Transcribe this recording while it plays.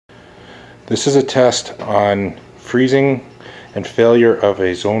This is a test on freezing and failure of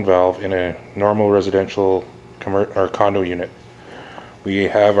a zone valve in a normal residential or condo unit. We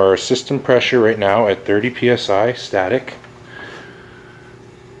have our system pressure right now at 30 psi static,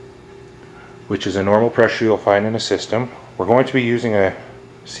 which is a normal pressure you'll find in a system. We're going to be using a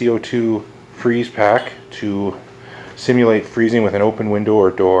CO2 freeze pack to simulate freezing with an open window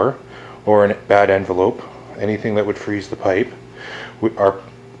or door or a bad envelope, anything that would freeze the pipe.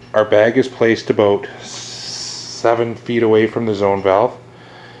 Our bag is placed about 7 feet away from the zone valve,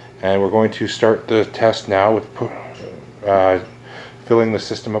 and we're going to start the test now with filling the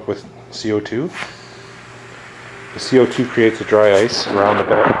system up with CO2. The CO2 creates a dry ice around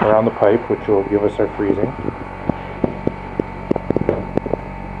the pipe, which will give us our freezing.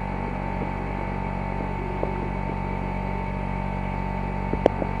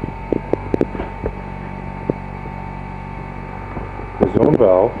 The zone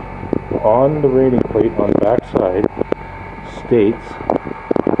valve on the rating plate on the back side states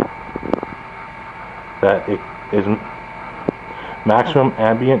that it is maximum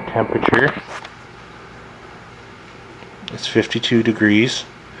ambient temperature. It's 52 degrees,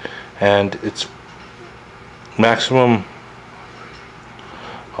 and its maximum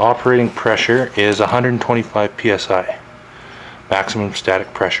operating pressure is 125 psi, maximum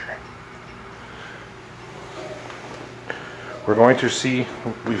static pressure. We're going to see,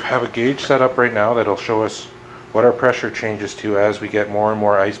 we have a gauge set up right now that'll show us what our pressure changes to as we get more and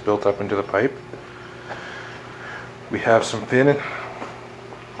more ice built up into the pipe. We have some thin,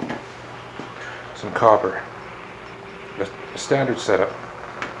 some copper, a standard setup.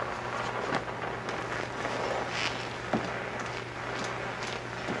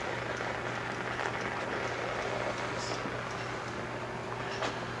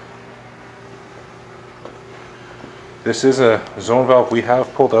 This is a zone valve we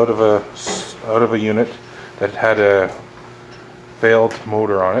have pulled out of a unit that had a failed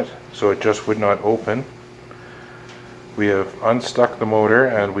motor on it, so it just would not open. We have unstuck the motor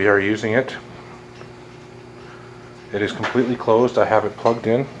and we are using it. It is completely closed. I have it plugged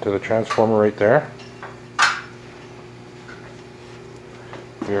in to the transformer right there.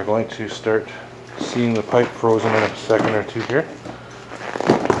 We are going to start seeing the pipe frozen in a second or two here.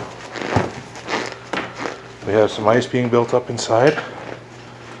 We have some ice being built up inside.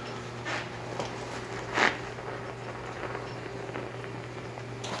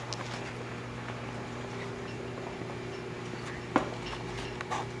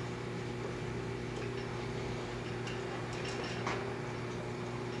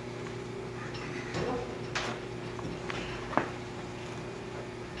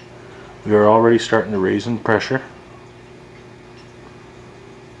 We are already starting to raise in pressure.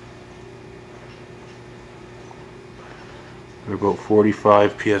 We're about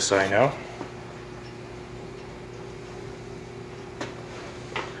 45 psi now.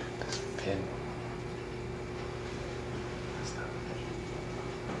 This pin.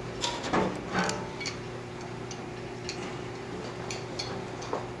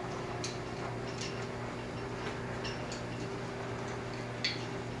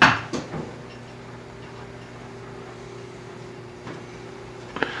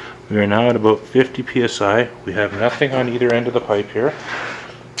 We are now at about 50 psi. We have nothing on either end of the pipe here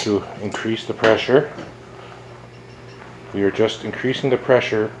to increase the pressure. We are just increasing the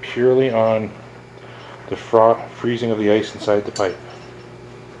pressure purely on the freezing of the ice inside the pipe.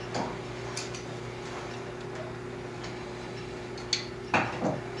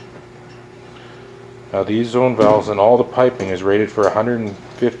 Now these zone valves and all the piping is rated for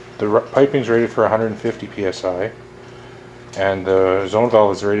 150. The piping is rated for 150 psi. And the zone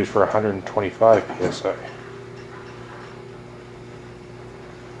valve is rated for 125 psi.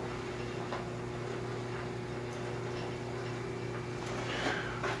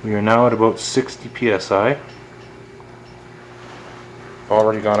 We are now at about 60 psi.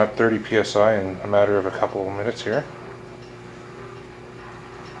 Already gone up 30 psi in a matter of a couple of minutes here.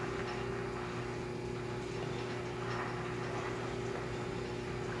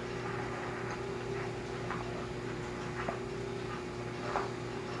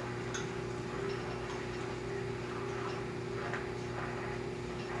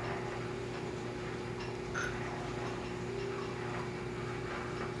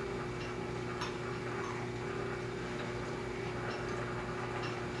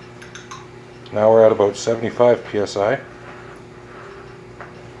 Now we're at about 75 psi. See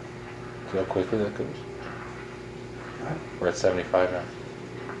how quickly that goes? What? We're at 75 now.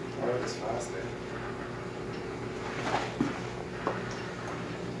 Oh, it's fast there.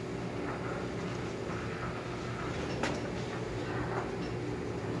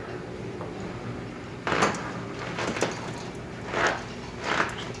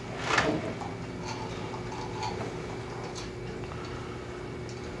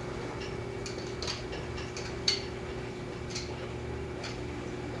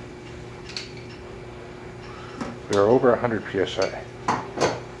 We are over 100 psi.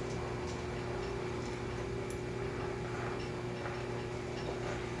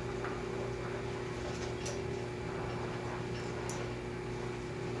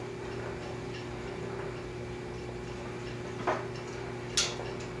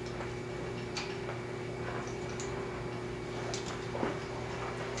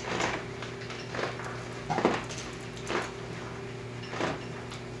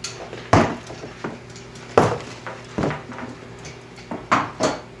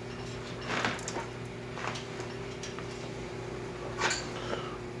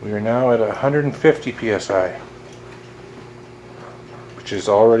 We are now at 150 psi, which is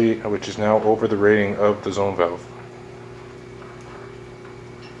now over the rating of the zone valve.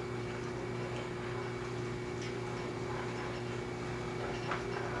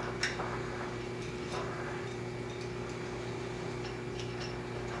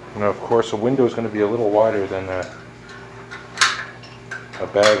 Now, of course, a window is going to be a little wider than a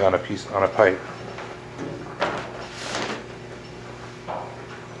bag on a pipe.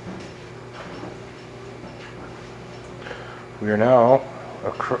 We are now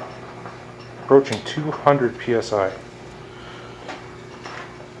approaching 200 psi.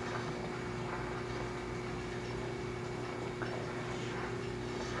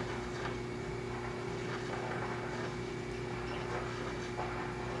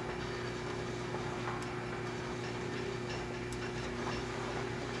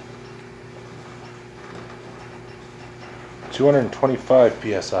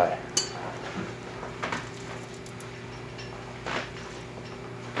 $225 psi.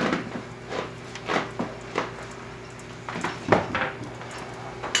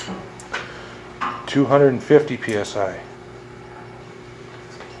 $250 psi.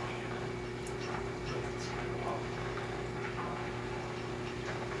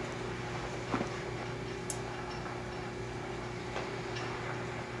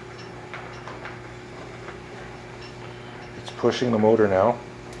 It's pushing the motor now.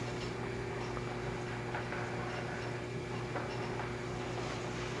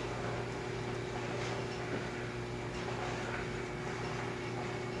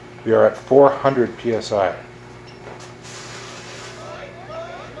 We are at 400 psi.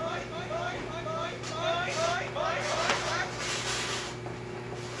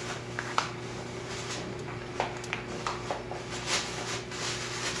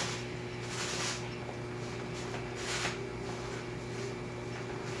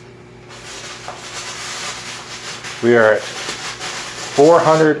 We are at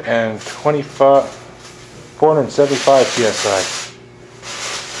 475 psi.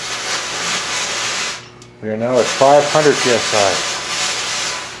 We are now at 500 psi.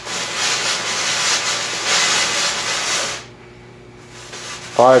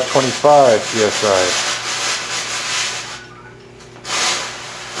 $525 psi.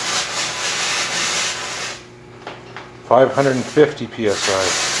 $550 psi.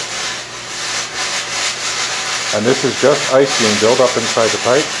 And this is just ice being built up inside the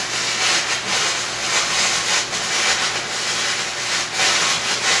pipe.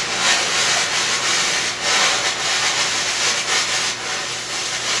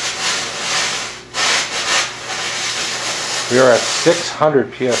 We are at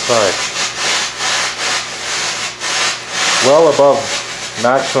 600 psi, well above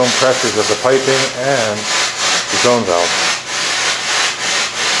maximum pressures of the piping and the zone valve.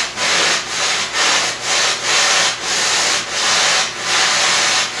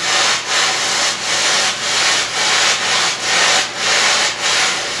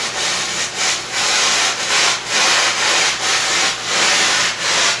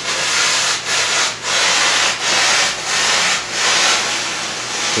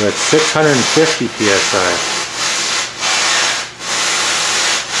 We're at 650 psi.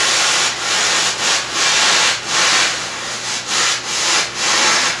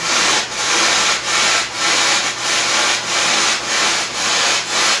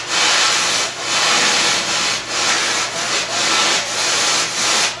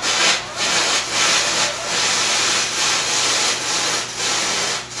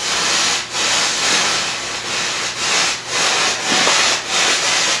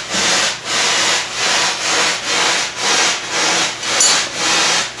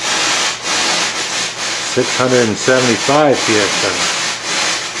 $675 psi.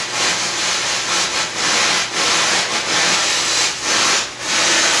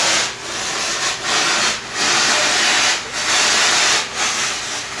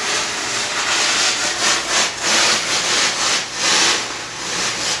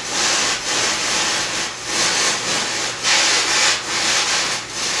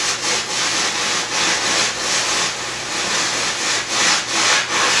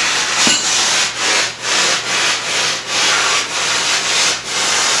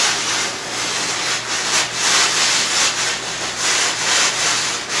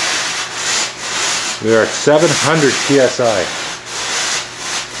 We are at 700 psi.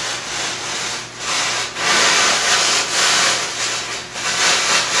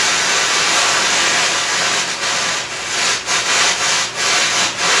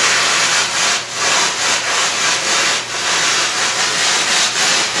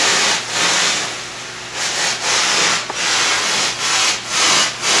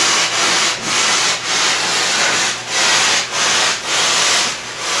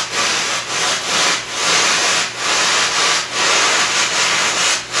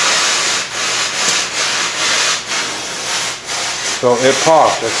 So it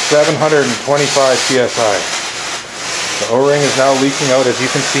popped at 725 psi. The O-ring is now leaking out, as you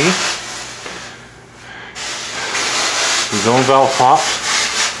can see. The zone valve popped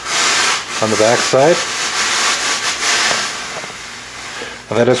on the back side.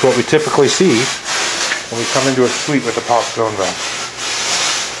 And that is what we typically see when we come into a suite with a popped zone valve.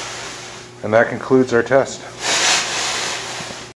 And that concludes our test.